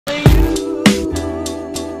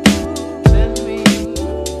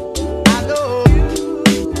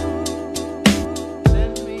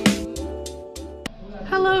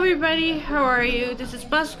are you? This is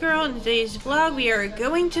Bus Girl. In today's vlog, we are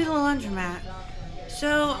going to the laundromat.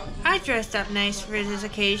 So, I dressed up nice for this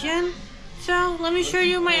occasion. So, let me show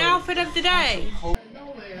you my outfit of the day.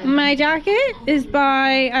 My jacket is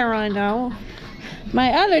by, I don't really know.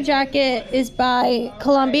 My other jacket is by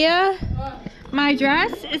Columbia. My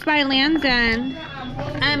dress is by Land's End.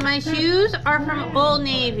 And my shoes are from Old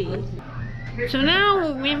Navy. So now,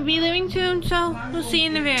 we're going to be leaving soon, so we'll see you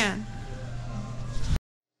in the van.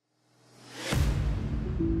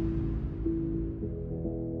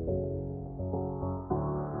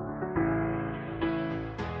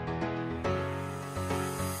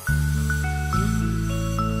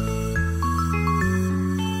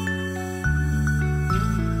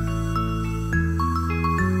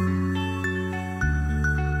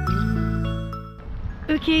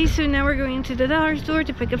 Okay, so now we're going to the dollar store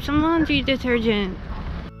to pick up some laundry detergent.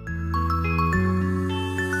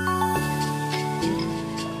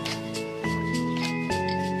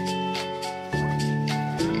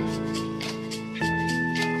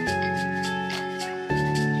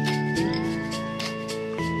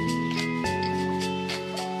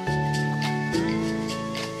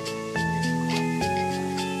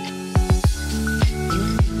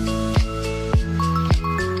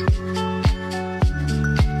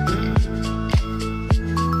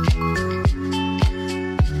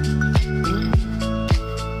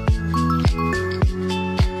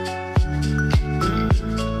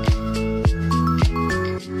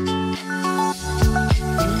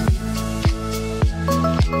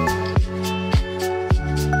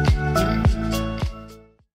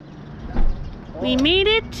 We made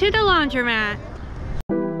it to the laundromat.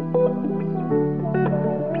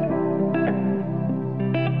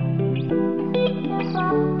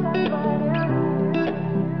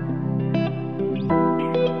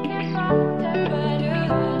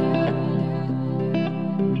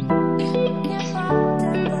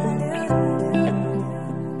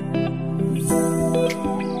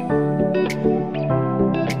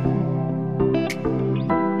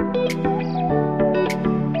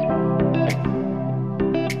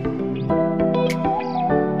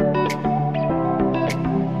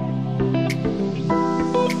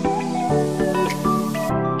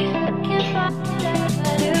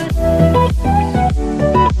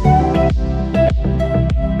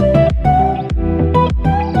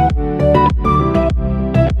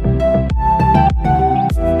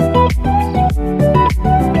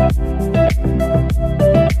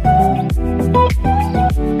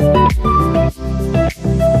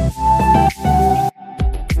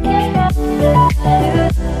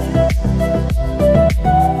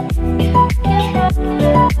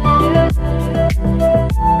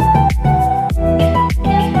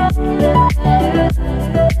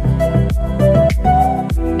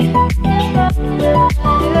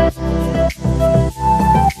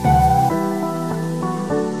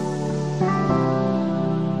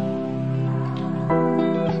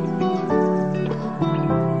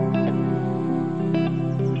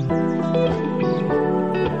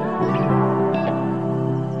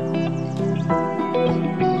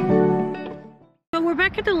 We're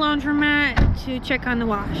back at the laundromat to check on the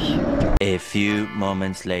wash. A few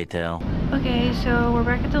moments later. Okay, so we're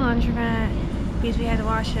back at the laundromat because we had to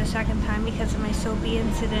wash it a second time because of my soapy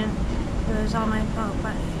incident. It was all my fault,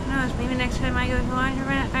 but who knows, maybe next time I go to the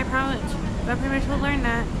laundromat, I pretty much will learn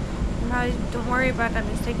that. And probably don't worry about that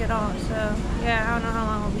mistake at all. So, yeah, I don't know how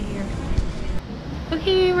long I'll be here.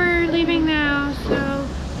 Okay, we're leaving now, so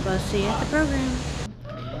we'll see you at the program.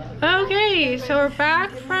 Okay, so we're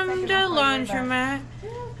back from the laundromat,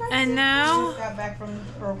 and now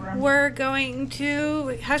we're going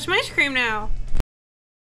to have some ice cream now.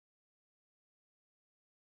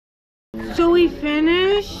 So we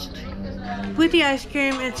finished with the ice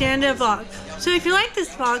cream. It's the end of the vlog. So if you like this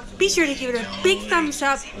vlog, be sure to give it a big thumbs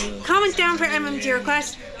up, comment down for MMG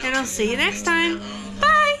requests, and I'll see you next time.